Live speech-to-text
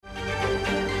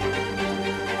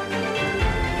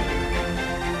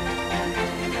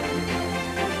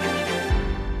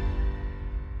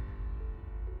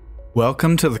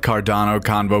Welcome to the Cardano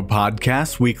Convo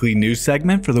podcast weekly news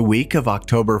segment for the week of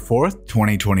October 4th,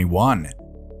 2021.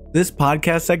 This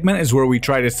podcast segment is where we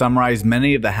try to summarize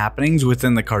many of the happenings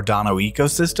within the Cardano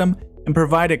ecosystem and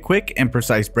provide a quick and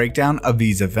precise breakdown of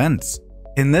these events.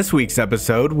 In this week's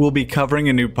episode, we'll be covering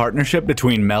a new partnership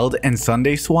between MELD and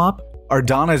SundaeSwap,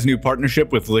 Ardana's new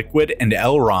partnership with Liqwid and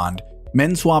Elrond,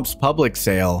 MinSwap's public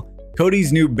sale,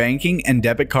 COTI's new banking and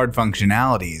debit card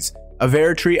functionalities, a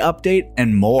Veritree update,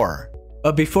 and more.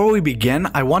 But before we begin,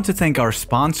 I want to thank our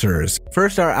sponsors.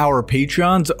 First are our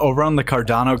Patreons over on the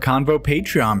Cardano Convo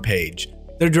Patreon page.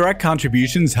 Their direct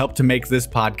contributions help to make this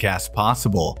podcast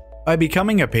possible. By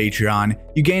becoming a Patreon,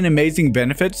 you gain amazing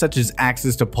benefits such as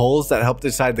access to polls that help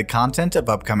decide the content of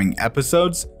upcoming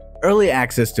episodes, early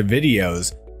access to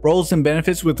videos, roles and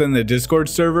benefits within the Discord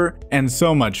server, and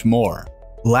so much more.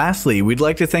 Lastly, we'd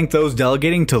like to thank those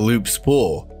delegating to Loop's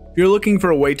pool. If you're looking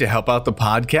for a way to help out the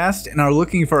podcast and are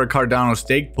looking for a Cardano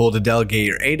stake pool to delegate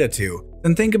your ADA to,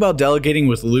 then think about delegating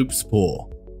with Loop's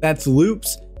pool. That's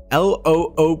Loop's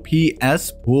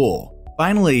L-O-O-P-S pool.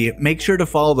 Finally, make sure to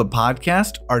follow the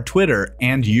podcast, our Twitter,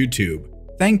 and YouTube.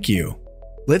 Thank you.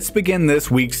 Let's begin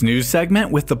this week's news segment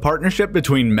with the partnership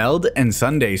between MELD and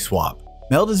SundaeSwap.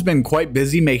 MELD has been quite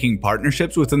busy making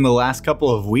partnerships within the last couple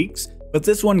of weeks, but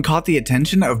this one caught the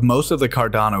attention of most of the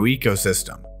Cardano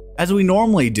ecosystem. As we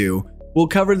normally do, we'll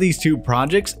cover these two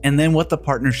projects and then what the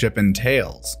partnership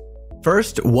entails.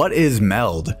 First, what is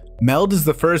MELD? MELD is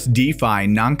the first DeFi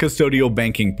non-custodial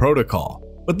banking protocol.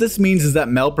 What this means is that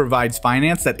MELD provides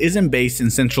finance that isn't based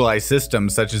in centralized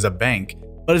systems such as a bank,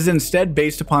 but is instead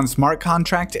based upon smart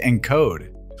contract and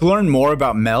code. To learn more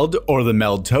about MELD or the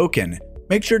MELD token,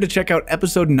 make sure to check out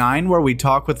episode 9 where we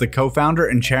talk with the co-founder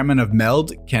and chairman of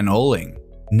MELD, Ken Oling.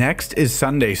 Next is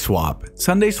SundaeSwap.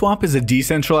 SundaeSwap is a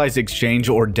decentralized exchange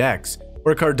or DEX,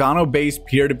 where Cardano-based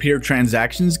peer-to-peer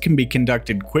transactions can be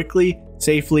conducted quickly,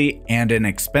 safely, and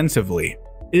inexpensively.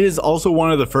 It is also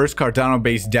one of the first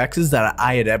Cardano-based DEXs that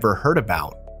I had ever heard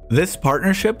about. This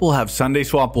partnership will have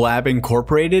SundaeSwap Lab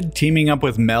Incorporated teaming up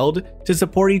with MELD to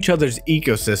support each other's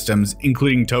ecosystems,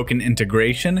 including token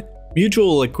integration,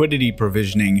 mutual liquidity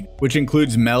provisioning, which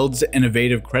includes MELD's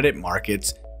innovative credit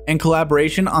markets, and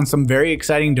collaboration on some very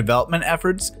exciting development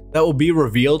efforts that will be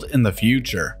revealed in the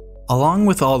future. Along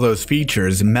with all those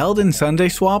features, MELD and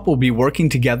SundaeSwap will be working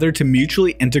together to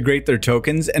mutually integrate their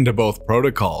tokens into both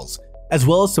protocols, as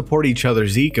well as support each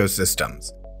other's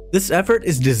ecosystems. This effort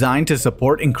is designed to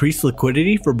support increased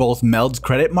liquidity for both MELD's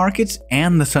credit markets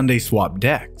and the SundaeSwap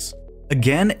DEX.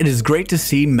 Again, it is great to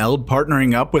see MELD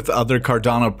partnering up with other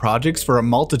Cardano projects for a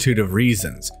multitude of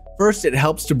reasons. First, it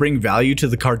helps to bring value to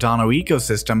the Cardano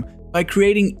ecosystem by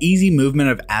creating easy movement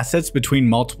of assets between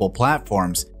multiple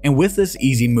platforms, and with this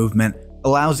easy movement,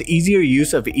 allows easier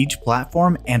use of each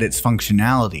platform and its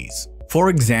functionalities. For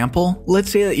example,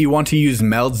 let's say that you want to use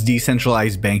MELD's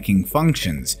decentralized banking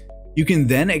functions. You can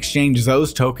then exchange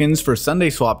those tokens for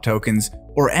SundaeSwap tokens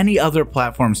or any other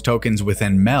platform's tokens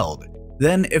within MELD.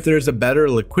 Then, if there's a better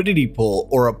liquidity pool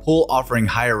or a pool offering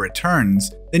higher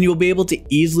returns, then you'll be able to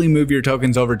easily move your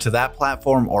tokens over to that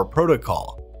platform or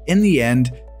protocol. In the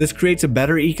end, this creates a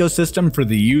better ecosystem for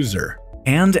the user.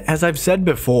 And as I've said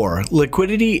before,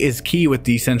 liquidity is key with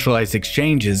decentralized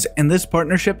exchanges, and this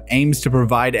partnership aims to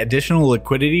provide additional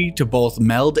liquidity to both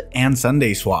MELD and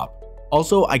SundaeSwap.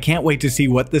 Also, I can't wait to see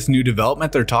what this new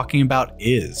development they're talking about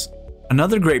is.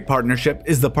 Another great partnership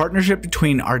is the partnership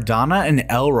between Ardana and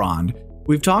Elrond.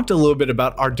 We've talked a little bit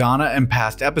about Ardana in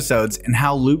past episodes and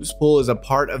how Loop's pool is a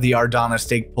part of the Ardana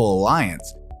Stake Pool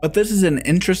Alliance, but this is an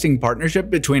interesting partnership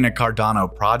between a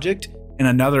Cardano project and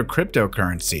another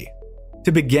cryptocurrency.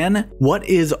 To begin, what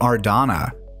is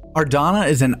Ardana? Ardana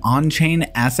is an on-chain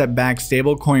asset-backed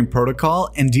stablecoin protocol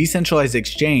and decentralized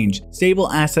exchange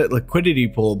stable asset liquidity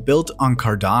pool built on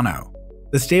Cardano.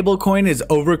 The stablecoin is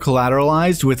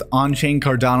over-collateralized with on-chain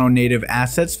Cardano native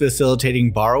assets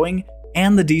facilitating borrowing,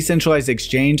 and the decentralized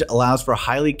exchange allows for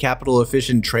highly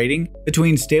capital-efficient trading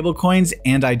between stablecoins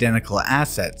and identical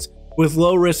assets, with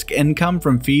low-risk income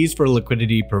from fees for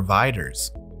liquidity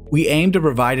providers. We aim to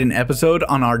provide an episode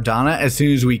on Ardana as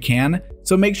soon as we can,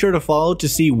 so make sure to follow to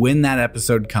see when that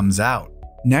episode comes out.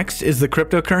 Next is the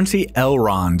cryptocurrency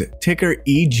Elrond, ticker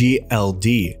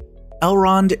EGLD.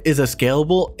 Elrond is a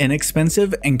scalable,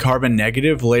 inexpensive, and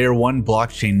carbon-negative Layer 1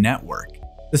 blockchain network.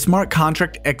 The smart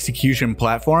contract execution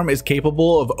platform is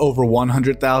capable of over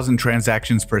 100,000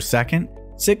 transactions per second,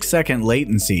 6-second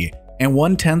latency, and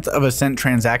 1/10 of a cent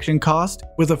transaction cost,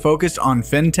 with a focus on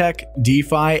fintech,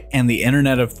 DeFi, and the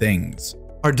Internet of Things.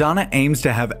 Ardana aims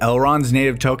to have Elrond's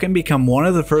native token become one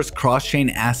of the first cross-chain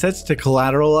assets to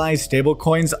collateralize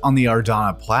stablecoins on the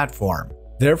Ardana platform.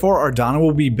 Therefore, Ardana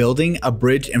will be building a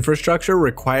bridge infrastructure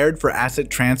required for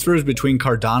asset transfers between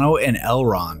Cardano and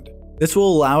Elrond. This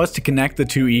will allow us to connect the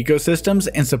two ecosystems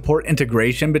and support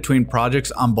integration between projects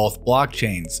on both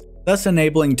blockchains, thus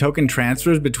enabling token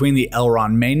transfers between the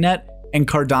Elrond mainnet and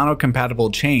Cardano-compatible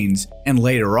chains, and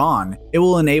later on, it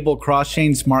will enable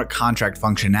cross-chain smart contract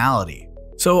functionality.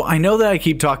 So I know that I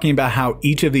keep talking about how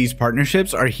each of these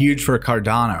partnerships are huge for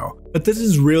Cardano, but this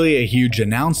is really a huge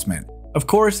announcement. Of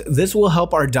course, this will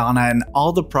help Ardana and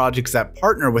all the projects that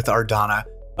partner with Ardana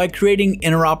by creating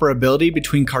interoperability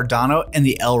between Cardano and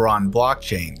the Elrond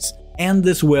blockchains, and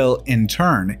this will, in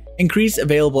turn, increase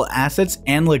available assets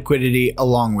and liquidity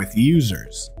along with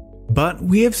users. But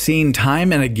we have seen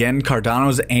time and again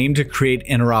Cardano's aim to create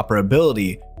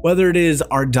interoperability, whether it is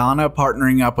Ardana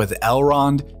partnering up with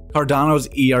Elrond, Cardano's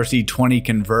ERC20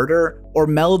 converter, or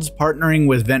MELD's partnering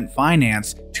with Vent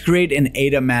Finance to create an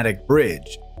ADA-matic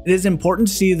bridge. It is important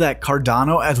to see that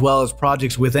Cardano, as well as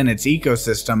projects within its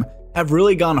ecosystem, have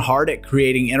really gone hard at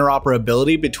creating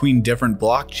interoperability between different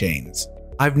blockchains.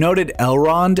 I've noted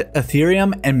Elrond,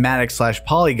 Ethereum, and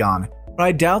Matic/Polygon, but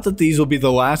I doubt that these will be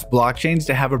the last blockchains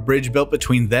to have a bridge built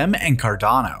between them and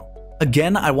Cardano.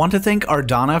 Again, I want to thank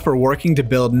Ardana for working to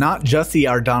build not just the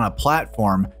Ardana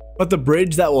platform, but the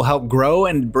bridge that will help grow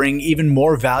and bring even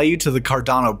more value to the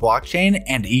Cardano blockchain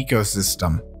and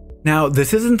ecosystem. Now,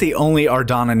 this isn't the only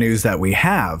Ardana news that we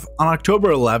have. On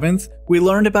October 11th, we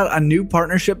learned about a new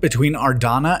partnership between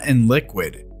Ardana and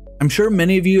Liqwid. I'm sure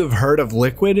many of you have heard of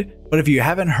Liqwid, but if you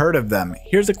haven't heard of them,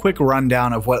 here's a quick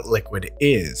rundown of what Liqwid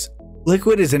is.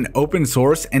 Liqwid is an open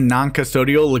source and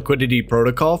non-custodial liquidity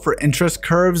protocol for interest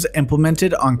curves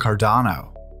implemented on Cardano.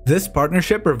 This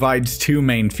partnership provides two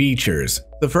main features.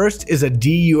 The first is a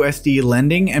DUSD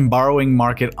lending and borrowing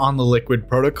market on the Liqwid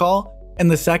protocol, and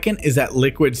the second is that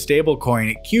Liqwid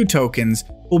stablecoin Q tokens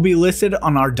will be listed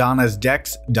on Ardana's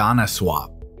DEX SundaeSwap.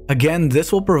 Again,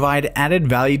 this will provide added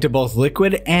value to both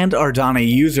Liqwid and Ardana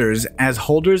users, as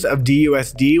holders of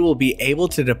DUSD will be able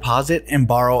to deposit and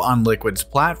borrow on Liqwid's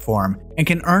platform and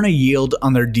can earn a yield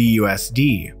on their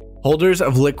DUSD. Holders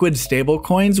of Liqwid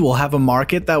stablecoins will have a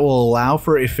market that will allow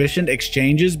for efficient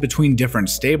exchanges between different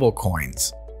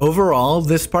stablecoins. Overall,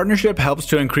 this partnership helps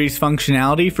to increase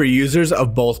functionality for users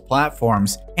of both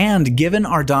platforms, and given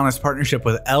Ardana's partnership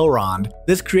with Elrond,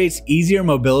 this creates easier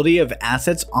mobility of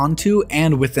assets onto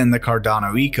and within the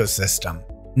Cardano ecosystem.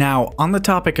 Now, on the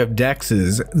topic of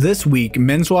DEXs, this week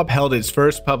MinSwap held its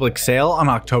first public sale on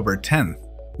October 10th.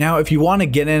 Now, if you want to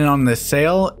get in on this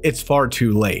sale, it's far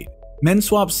too late.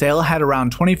 MinSwap's sale had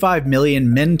around 25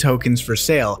 million Min tokens for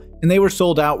sale, and they were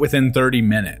sold out within 30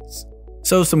 minutes.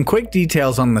 So some quick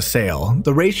details on the sale.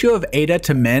 The ratio of ADA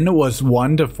to Min was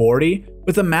 1:40,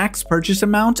 with a max purchase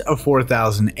amount of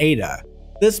 4,000 ADA.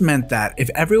 This meant that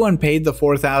if everyone paid the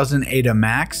 4,000 ADA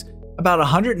max, about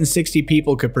 160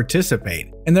 people could participate,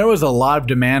 and there was a lot of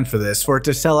demand for this for it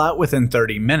to sell out within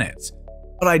 30 minutes.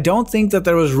 But I don't think that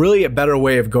there was really a better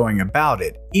way of going about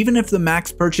it. Even if the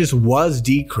max purchase was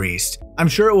decreased, I'm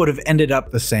sure it would have ended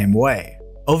up the same way.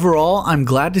 Overall, I'm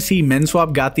glad to see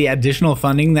MinSwap got the additional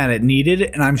funding that it needed,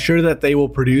 and I'm sure that they will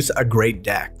produce a great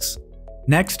DEX.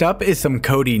 Next up is some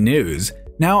COTI news.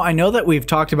 Now, I know that we've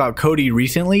talked about COTI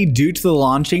recently due to the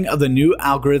launching of the new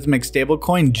algorithmic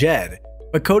stablecoin JED,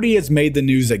 but COTI has made the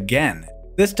news again.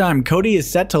 This time, COTI is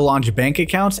set to launch bank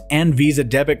accounts and Visa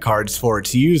debit cards for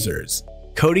its users.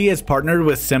 COTI has partnered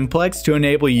with Simplex to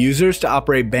enable users to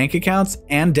operate bank accounts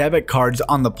and debit cards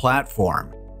on the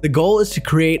platform. The goal is to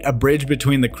create a bridge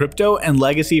between the crypto and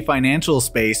legacy financial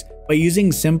space by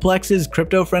using Simplex's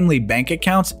crypto-friendly bank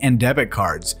accounts and debit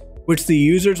cards, which the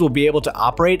users will be able to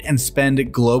operate and spend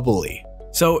globally.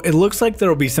 So it looks like there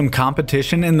will be some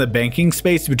competition in the banking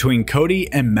space between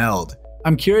COTI and MELD.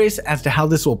 I'm curious as to how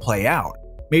this will play out.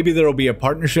 Maybe there will be a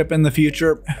partnership in the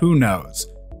future, who knows?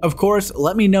 Of course,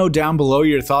 let me know down below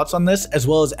your thoughts on this, as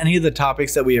well as any of the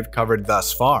topics that we have covered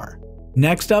thus far.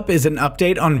 Next up is an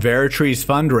update on Veritree's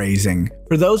fundraising.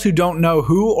 For those who don't know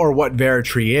who or what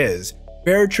Veritree is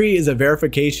a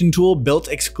verification tool built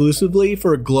exclusively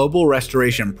for global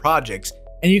restoration projects,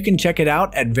 and you can check it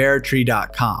out at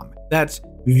Veritree.com. That's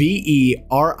Veritree.com.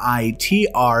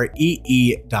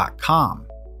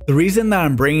 The reason that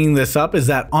I'm bringing this up is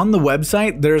that on the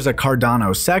website there's a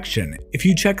Cardano section. If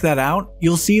you check that out,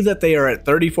 you'll see that they are at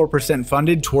 34%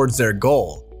 funded towards their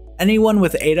goal. Anyone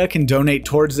with ADA can donate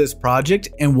towards this project,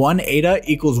 and 1 ADA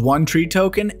equals 1 tree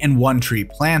token and 1 tree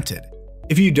planted.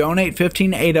 If you donate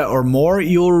 15 ADA or more,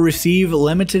 you will receive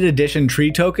limited edition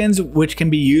tree tokens, which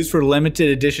can be used for limited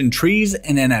edition trees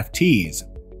and NFTs.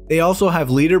 They also have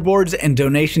leaderboards and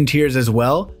donation tiers as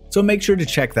well, so make sure to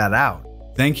check that out.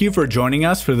 Thank you for joining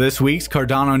us for this week's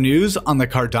Cardano news on the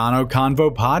Cardano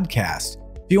Convo podcast.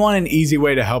 If you want an easy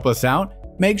way to help us out,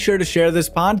 make sure to share this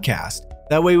podcast.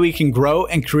 That way we can grow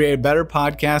and create a better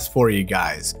podcast for you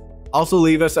guys. Also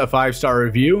leave us a 5-star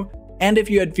review, and if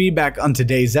you had feedback on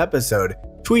today's episode,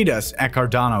 tweet us at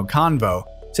Cardano Convo,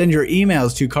 send your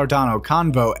emails to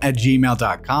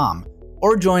cardanoconvo@gmail.com,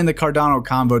 or join the Cardano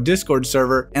Convo Discord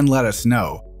server and let us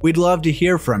know. We'd love to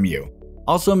hear from you.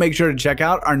 Also make sure to check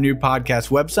out our new podcast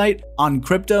website on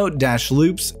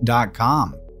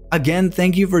crypto-loops.com. Again,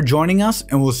 thank you for joining us,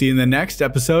 and we'll see you in the next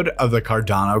episode of the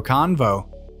Cardano Convo.